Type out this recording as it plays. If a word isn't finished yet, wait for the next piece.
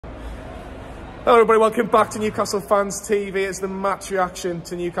Hello everybody, welcome back to Newcastle Fans TV. It's the match reaction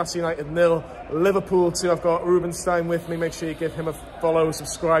to Newcastle United 0, Liverpool 2. I've got Ruben Stein with me. Make sure you give him a follow,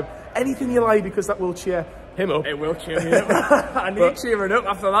 subscribe, anything you like, because that will cheer him up. It will cheer me up. I need cheering up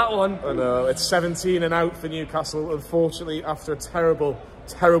after that one. I know, it's 17 and out for Newcastle, unfortunately, after a terrible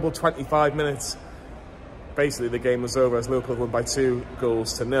 25 minutes. Basically, the game was over as Liverpool won by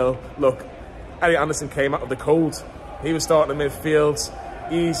 2-0. Look, Eddie Anderson came out of the cold. He was starting in midfield.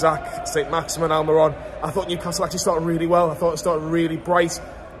 Isaac, Saint-Maximin, Almiron. I thought Newcastle actually started really well. I thought it started really bright.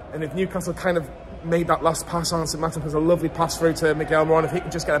 And if Newcastle kind of made that last pass on Saint-Maximin, there's a lovely pass through to Miguel Almiron. If he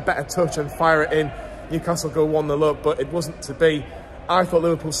can just get a better touch and fire it in, Newcastle go 1-0 up, but it wasn't to be. I thought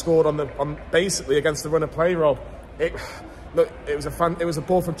Liverpool scored on basically against the run of play, Rob. It was a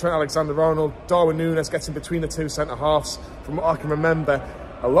ball from Trent Alexander-Arnold. Darwin Núñez gets in between the two centre-halves. From what I can remember,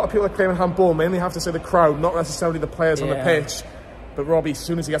 a lot of people are claiming handball, mainly have to say the crowd, not necessarily the players on the pitch. But Robbie, as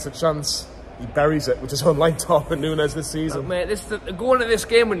soon as he gets a chance, he buries it, which is unlike Darwin Núñez this season. Mate, going into this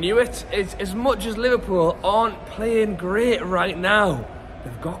game, we knew it. As much as Liverpool aren't playing great right now,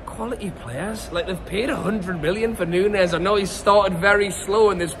 they've got quality players. Like, they've paid 100 million for Núñez. I know he started very slow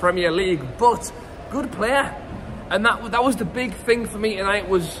in this Premier League, but good player. And that was the big thing for me tonight,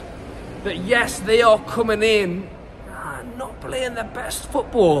 was that yes, they are coming in, not playing their best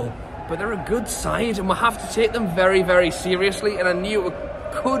football, but they're a good side, and we'll have to take them very, very seriously. And I knew it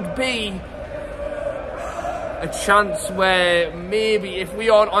could be a chance where maybe if we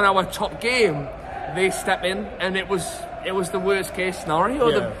aren't on our top game, they step in, and it was the worst case scenario.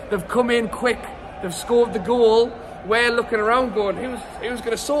 Yeah. They've come in quick, they've scored the goal. We're looking around going, who's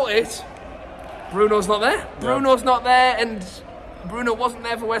going to sort it? Bruno's not there. Yeah. Bruno's not there, and Bruno wasn't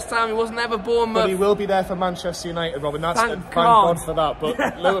there for West Ham, he wasn't there for Bournemouth. But he will be there for Manchester United, Robin. Thank God for that.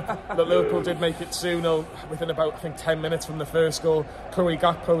 But Liverpool did make it 2-0 within about, I think, 10 minutes from the first goal. Curry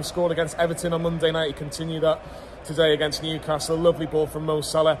Gakpo scored against Everton on Monday night. He continued that today against Newcastle. Lovely ball from Mo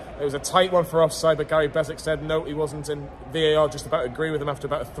Salah. It was a tight one for offside, but Gary Beswick said no, he wasn't, in VAR just about agree with him after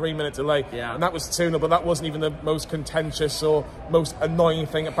about a 3-minute delay. Yeah. And that was 2-0, but that wasn't even the most contentious or most annoying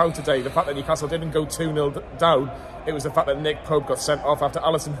thing about today. The fact that Newcastle didn't go 2-0 down, it was the fact that Nick Pope got sent off after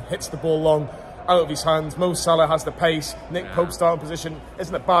Alisson hits the ball long out of his hands. Mo Salah has the pace. Nick Pope's starting position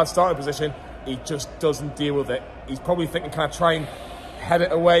isn't a bad starting position. He just doesn't deal with it. He's probably thinking, can I try and head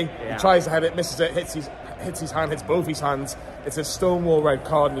it away? Yeah. He tries to head it, misses it, hits his hand, hits both his hands. It's a stonewall red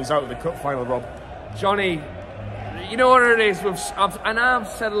card, and he's out of the cup final, Rob. Johnny, you know what it is? I've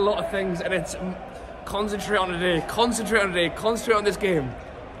said a lot of things, and it's concentrate on today, concentrate on this game.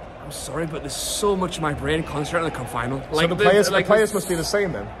 I'm sorry, but there's so much of my brain concentrating on the cup final. Like, so the players must be the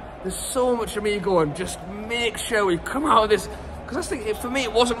same then? There's so much of me going, just make sure we come out of this. Because I think, for me,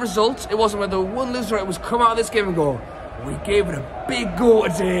 it wasn't results. It wasn't whether one loser. It was come out of this game and go, we gave it a big go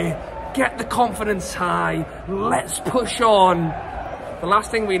today. Get the confidence high. Let's push on. The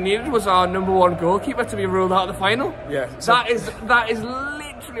last thing we needed was our #1 goalkeeper to be ruled out of the final. Yeah. So that is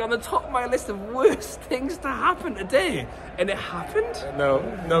literally on the top of my list of worst things to happen today, and it happened. No,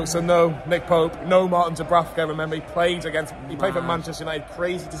 Nick Pope, no Martin Dubravka. Remember, he played for Manchester United.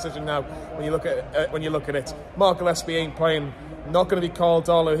 Crazy decision now when you look at it. Mark Gillespie ain't playing. Not going to be Carl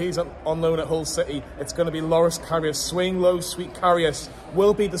Darlow. He's on loan at Hull City. It's going to be Loris Karius. Swing low, sweet Karius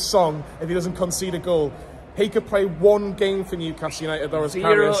will be the song if he doesn't concede a goal. He could play one game for Newcastle United, Loris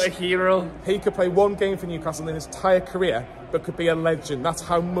Karius. A hero. He could play one game for Newcastle in his entire career, but could be a legend. That's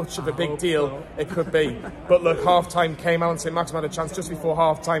how much of a big deal it could be. But look, half-time came out, and Saint-Maximin had a chance just before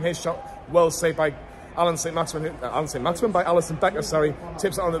half-time. His shot, well saved by Saint-Maximin by Alisson Becker, sorry,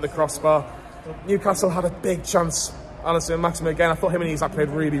 tips it onto the crossbar. Newcastle had a big chance. Saint-Maximin again, I thought him and Isaac played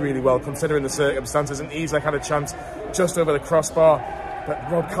really, really well considering the circumstances, and Isaac had a chance just over the crossbar.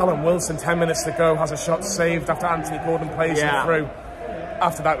 But Rob Callum Wilson, 10 minutes to go, has a shot saved after Anthony Gordon plays him through.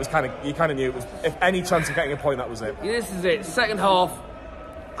 After that, you kind of knew it was, if any chance of getting a point, that was it. Yeah, this is it. Second half,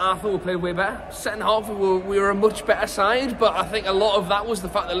 I thought we played way better. Second half, we were a much better side, but I think a lot of that was the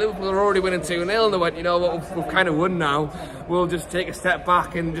fact that Liverpool were already winning 2-0, and they went, you know what, we've kind of won now. We'll just take a step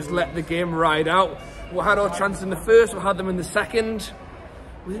back and just let the game ride out. We had our chances in the first, we had them in the second.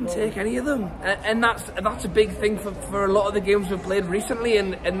 We didn't take any of them, and that's a big thing for a lot of the games we've played recently,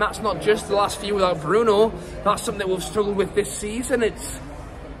 and that's not just the last few without Bruno. That's something that we've struggled with this season. It's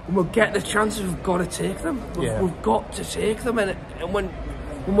when we'll get the chances, we've got to take them. We've got to take them, and when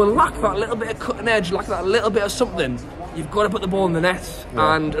we lack that little bit of cutting edge, lack that little bit of something, you've got to put the ball in the net.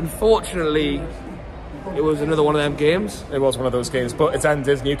 Yeah. And unfortunately, it was another one of them games. It was one of those games, but it's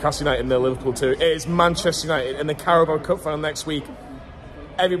ended. Newcastle United 0, Liverpool 2. It is Manchester United in the Carabao Cup final next week.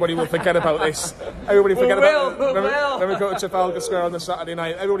 everybody will forget about this. Everybody forget about it. When we go to Trafalgar Square on the Saturday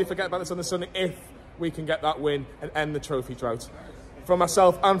night. Everybody forget about this on the Sunday if we can get that win and end the trophy drought. From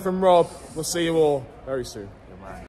myself and from Rob, we'll see you all very soon.